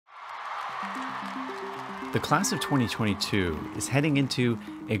The class of 2022 is heading into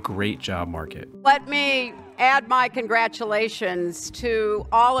a great job market. Let me add my congratulations to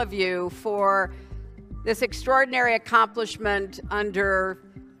all of you for this extraordinary accomplishment under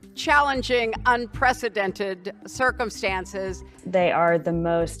challenging, unprecedented circumstances. They are the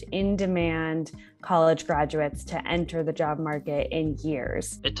most in-demand college graduates to enter the job market in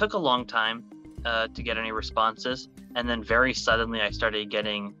years. It took a long time to get any responses. And then very suddenly I started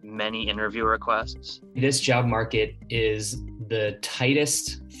getting many interview requests. This job market is the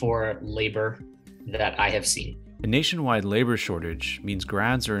tightest for labor that I have seen. A nationwide labor shortage means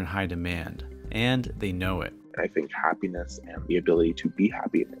grads are in high demand, and they know it. I think happiness and the ability to be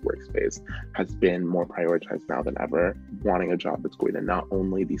happy in their workspace has been more prioritized now than ever. Wanting a job that's going to not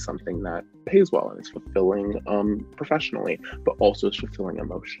only be something that pays well and is fulfilling professionally, but also is fulfilling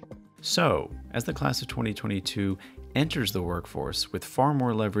emotionally. So, as the class of 2022 enters the workforce with far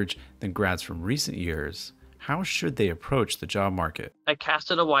more leverage than grads from recent years, how should they approach the job market? I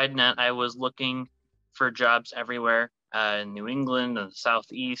casted a wide net. I was looking for jobs everywhere, in New England, in the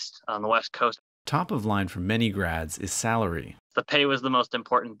Southeast, on the West Coast. Top of line for many grads is salary. The pay was the most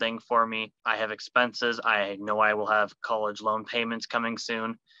important thing for me. I have expenses. I know I will have college loan payments coming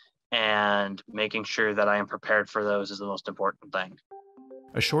soon, and making sure that I am prepared for those is the most important thing.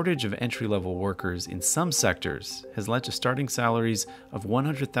 A shortage of entry-level workers in some sectors has led to starting salaries of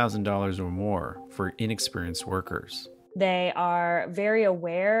 $100,000 or more for inexperienced workers. They are very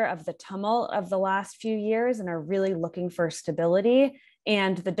aware of the tumult of the last few years and are really looking for stability.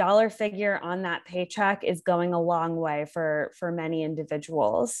 And the dollar figure on that paycheck is going a long way for many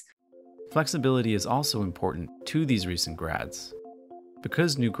individuals. Flexibility is also important to these recent grads.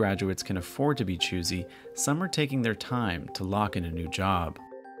 Because new graduates can afford to be choosy, some are taking their time to lock in a new job.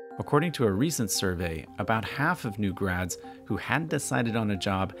 According to a recent survey, about half of new grads who hadn't decided on a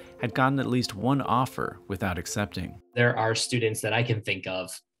job had gotten at least one offer without accepting. There are students that I can think of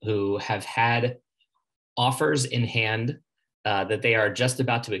who have had offers in hand that they are just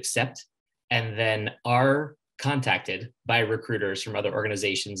about to accept, and then are contacted by recruiters from other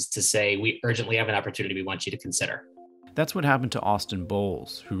organizations to say, we urgently have an opportunity we want you to consider. That's what happened to Austin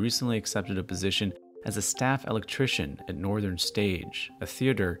Bowles, who recently accepted a position as a staff electrician at Northern Stage, a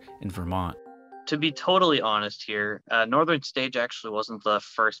theater in Vermont. To be totally honest here, Northern Stage actually wasn't the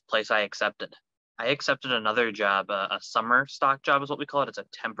first place I accepted. I accepted another job, a summer stock job is what we call it. It's a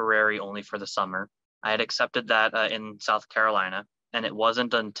temporary only for the summer. I had accepted that in South Carolina, and it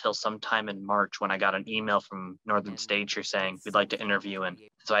wasn't until sometime in March when I got an email from Northern Stage saying, we'd like to interview. And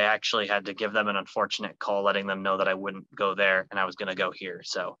so I actually had to give them an unfortunate call, letting them know that I wouldn't go there and I was going to go here.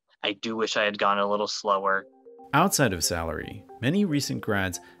 So I do wish I had gone a little slower. Outside of salary, many recent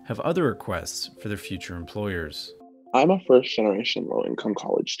grads have other requests for their future employers. I'm a first-generation low-income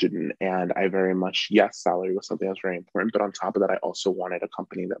college student, and I very much, yes, salary was something that was very important, but on top of that, I also wanted a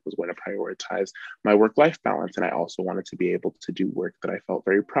company that was going to prioritize my work-life balance, and I also wanted to be able to do work that I felt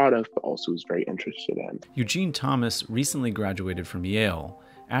very proud of, but also was very interested in. Eugene Thomas recently graduated from Yale.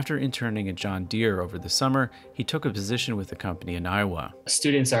 After interning at John Deere over the summer, he took a position with the company in Iowa.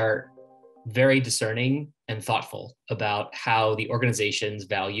 Students are very discerning and thoughtful about how the organization's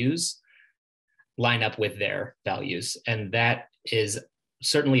values line up with their values. And that is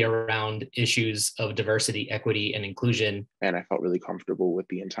certainly around issues of diversity, equity, and inclusion. And I felt really comfortable with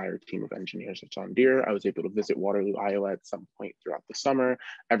the entire team of engineers at John Deere. I was able to visit Waterloo, Iowa at some point throughout the summer.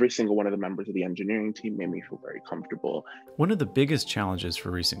 Every single one of the members of the engineering team made me feel very comfortable. One of the biggest challenges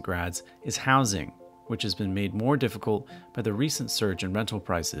for recent grads is housing, which has been made more difficult by the recent surge in rental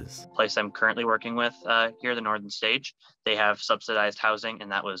prices. The place I'm currently working with here, the Northern Stage, they have subsidized housing,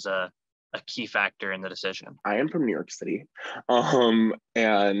 and that was a key factor in the decision. I am from New York City,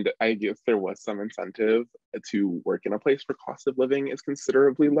 and I guess there was some incentive to work in a place where cost of living is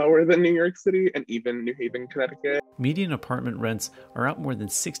considerably lower than New York City and even New Haven, Connecticut. Median apartment rents are up more than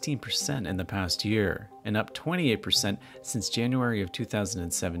 16% in the past year, and up 28% since January of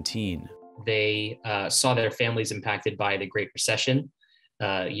 2017. They saw their families impacted by the Great Recession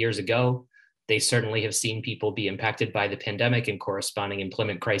years ago. They certainly have seen people be impacted by the pandemic and corresponding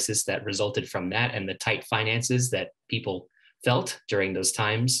employment crisis that resulted from that, and the tight finances that people felt during those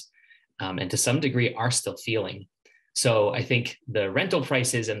times, and to some degree are still feeling. So I think the rental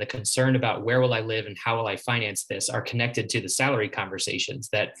prices and the concern about where will I live and how will I finance this are connected to the salary conversations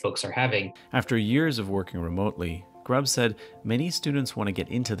that folks are having. After years of working remotely, Grubb said many students want to get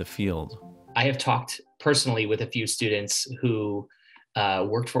into the field. I have talked personally with a few students who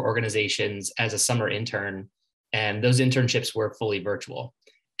worked for organizations as a summer intern, and those internships were fully virtual.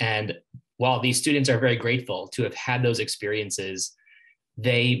 And while these students are very grateful to have had those experiences,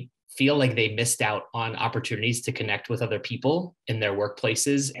 they feel like they missed out on opportunities to connect with other people in their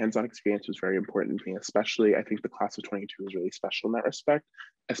workplaces. Hands-on experience was very important to me, especially I think the class of 22 was really special in that respect,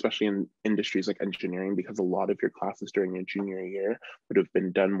 especially in industries like engineering, because a lot of your classes during your junior year would have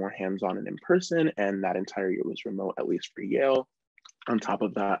been done more hands-on and in person, and that entire year was remote, at least for Yale. On top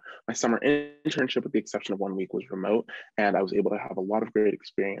of that, my summer internship, with the exception of 1 week, was remote, and I was able to have a lot of great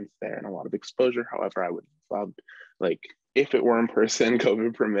experience there and a lot of exposure. However, I would have loved, like, if it were in person,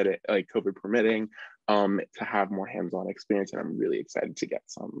 COVID permitting, to have more hands-on experience, and I'm really excited to get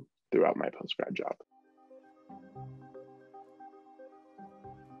some throughout my post-grad job.